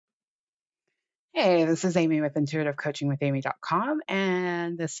Hey, this is Amy with intuitivecoachingwithamy.com,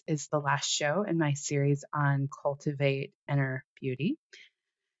 and this is the last show in my series on Cultivate Inner Beauty.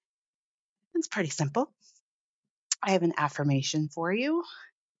 It's pretty simple. I have an affirmation for you.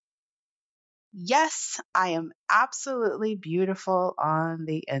 Yes, I am absolutely beautiful on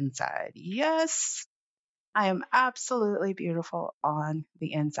the inside. Yes, I am absolutely beautiful on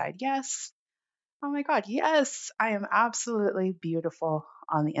the inside. Yes. Oh my God. Yes, I am absolutely beautiful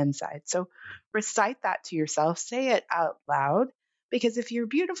on the inside. So recite that to yourself, say it out loud, because if you're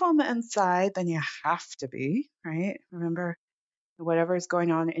beautiful on the inside, then you have to be, right? Remember, whatever is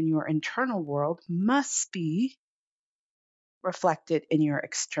going on in your internal world must be reflected in your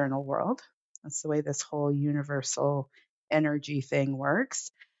external world. That's the way this whole universal energy thing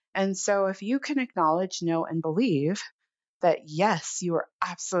works. And so if you can acknowledge, know, and believe that yes, you are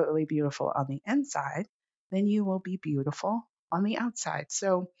absolutely beautiful on the inside, then you will be beautiful on the outside.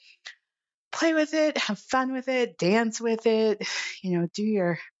 So play with it, have fun with it, dance with it, do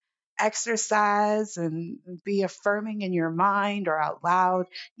your exercise and be affirming in your mind or out loud.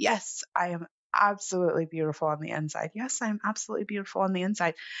 Yes, I am absolutely beautiful on the inside. Yes, I am absolutely beautiful on the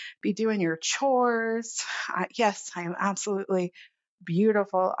inside. Be doing your chores. Yes, I am absolutely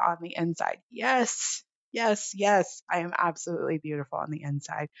beautiful on the inside. Yes, yes, yes, I am absolutely beautiful on the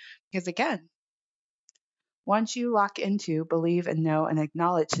inside. Because again, once you lock into, believe, and know and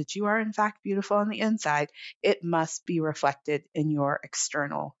acknowledge that you are in fact beautiful on the inside, it must be reflected in your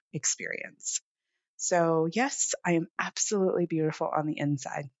external experience. So, yes, I am absolutely beautiful on the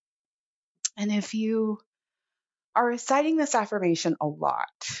inside. And if you are reciting this affirmation a lot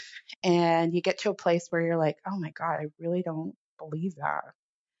and you get to a place where you're like, oh my God, I really don't believe that,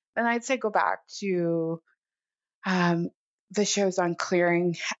 then I'd say go back to um, the shows on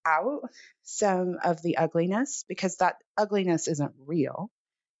clearing out some of the ugliness, because that ugliness isn't real.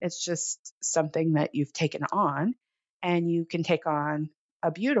 It's just something that you've taken on, and you can take on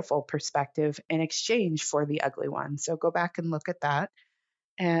a beautiful perspective in exchange for the ugly one. So go back and look at that.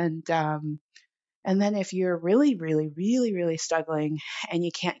 And then if you're really, really, really, really struggling and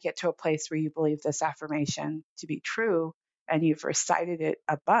you can't get to a place where you believe this affirmation to be true and you've recited it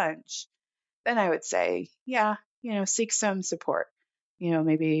a bunch, then I would say, yeah, seek some support.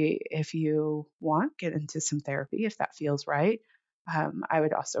 Maybe if you want, get into some therapy if that feels right. I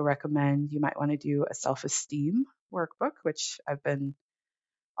would also recommend you might want to do a self esteem workbook, which I've been,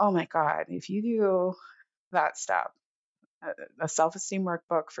 oh my God, if you do that stuff, a self esteem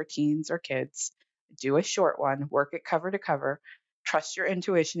workbook for teens or kids, do a short one, work it cover to cover, trust your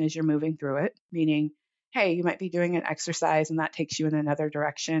intuition as you're moving through it, meaning, hey, you might be doing an exercise and that takes you in another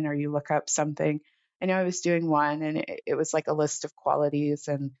direction, or you look up something. I know I was doing one and it was like a list of qualities,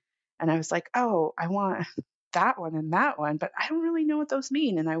 and I was like, oh, I want that one and that one, but I don't really know what those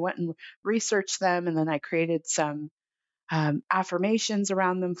mean. And I went and researched them, and then I created some affirmations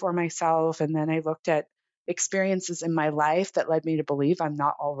around them for myself. And then I looked at experiences in my life that led me to believe I'm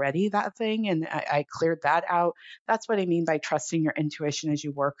not already that thing. And I cleared that out. That's what I mean by trusting your intuition as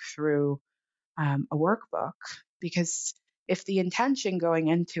you work through a workbook. Because if the intention going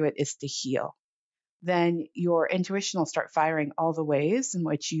into it is to heal, then your intuition will start firing all the ways in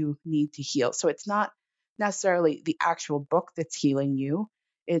which you need to heal. So it's not necessarily the actual book that's healing you,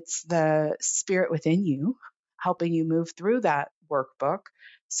 it's the spirit within you helping you move through that workbook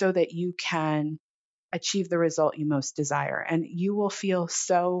so that you can achieve the result you most desire. And you will feel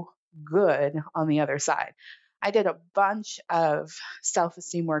so good on the other side. I did a bunch of self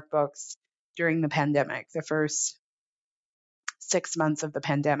esteem workbooks during the pandemic, the first 6 months of the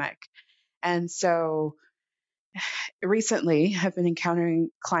pandemic. And so recently I've been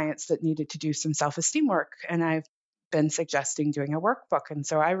encountering clients that needed to do some self-esteem work, and I've been suggesting doing a workbook. And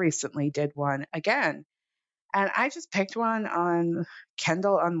so I recently did one again, and I just picked one on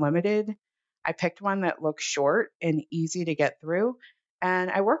Kindle Unlimited. I picked one that looked short and easy to get through, and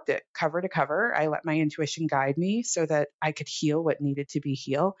I worked it cover to cover. I let my intuition guide me so that I could heal what needed to be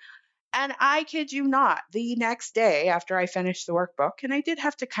healed. And I kid you not, the next day after I finished the workbook, and I did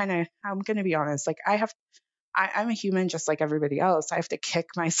have to I'm going to be honest, like I'm a human just like everybody else. I have to kick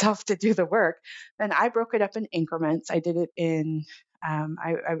myself to do the work. Then I broke it up in increments. I did it in,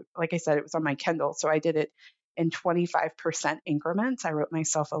 like I said, it was on my Kindle. So I did it in 25% increments. I wrote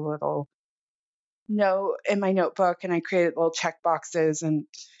myself a little note in my notebook, and I created little check boxes and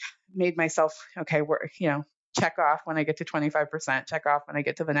made myself, okay, check off when I get to 25%, check off when I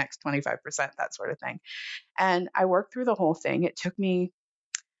get to the next 25%, that sort of thing. And I worked through the whole thing. It took me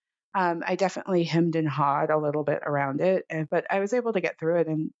I definitely hemmed and hawed a little bit around it, but I was able to get through it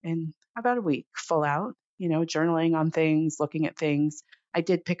in about a week, full out, journaling on things, looking at things. I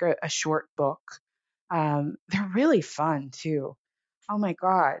did pick a short book. They're really fun too. Oh my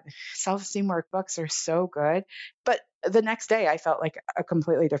God, self-esteem workbooks are so good. But the next day, I felt like a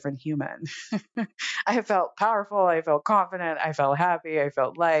completely different human. I felt powerful. I felt confident. I felt happy. I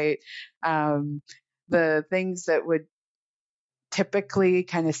felt light. Um, the things that would typically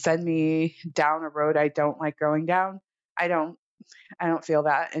kind of send me down a road I don't like going down, I don't I don't feel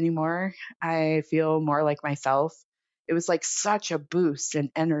that anymore. I feel more like myself. It was like such a boost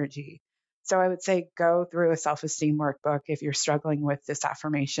in energy. So I would say go through a self esteem workbook if you're struggling with this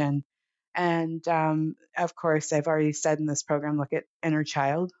affirmation. And of course, I've already said in this program, look at inner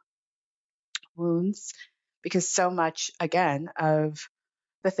child wounds, because so much, again, of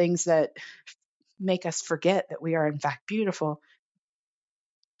the things that make us forget that we are, in fact, beautiful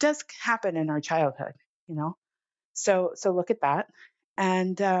does happen in our childhood, you know? So look at that.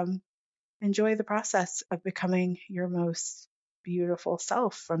 And enjoy the process of becoming your most beautiful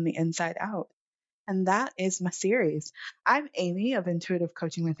self from the inside out. And that is my series. I'm Amy of Intuitive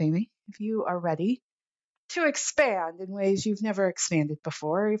Coaching with Amy. If you are ready to expand in ways you've never expanded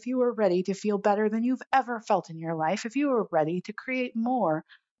before, if you are ready to feel better than you've ever felt in your life, if you are ready to create more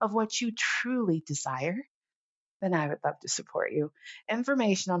of what you truly desire, then I would love to support you.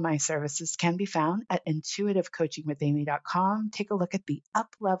 Information on my services can be found at intuitivecoachingwithamy.com. Take a look at the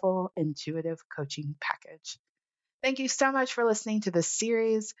Uplevel Intuitive Coaching Package. Thank you so much for listening to this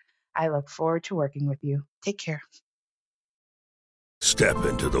series. I look forward to working with you. Take care. Step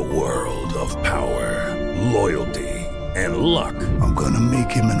into the world of power, loyalty, and luck. I'm gonna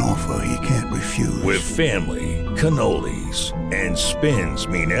make him an offer he can't refuse. With family, cannolis, and spins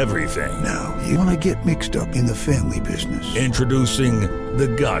mean everything. Now, you wanna get mixed up in the family business. Introducing The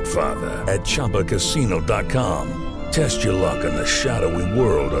Godfather at ChumbaCasino.com. Test your luck in the shadowy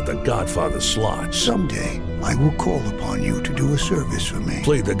world of The Godfather slot. Someday, I will call upon you to do a service for me.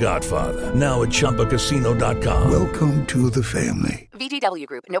 Play The Godfather now at ChumbaCasino.com. Welcome to the family. VGW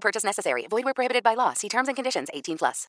Group. No purchase necessary. Void where prohibited by law. See terms and conditions. 18+.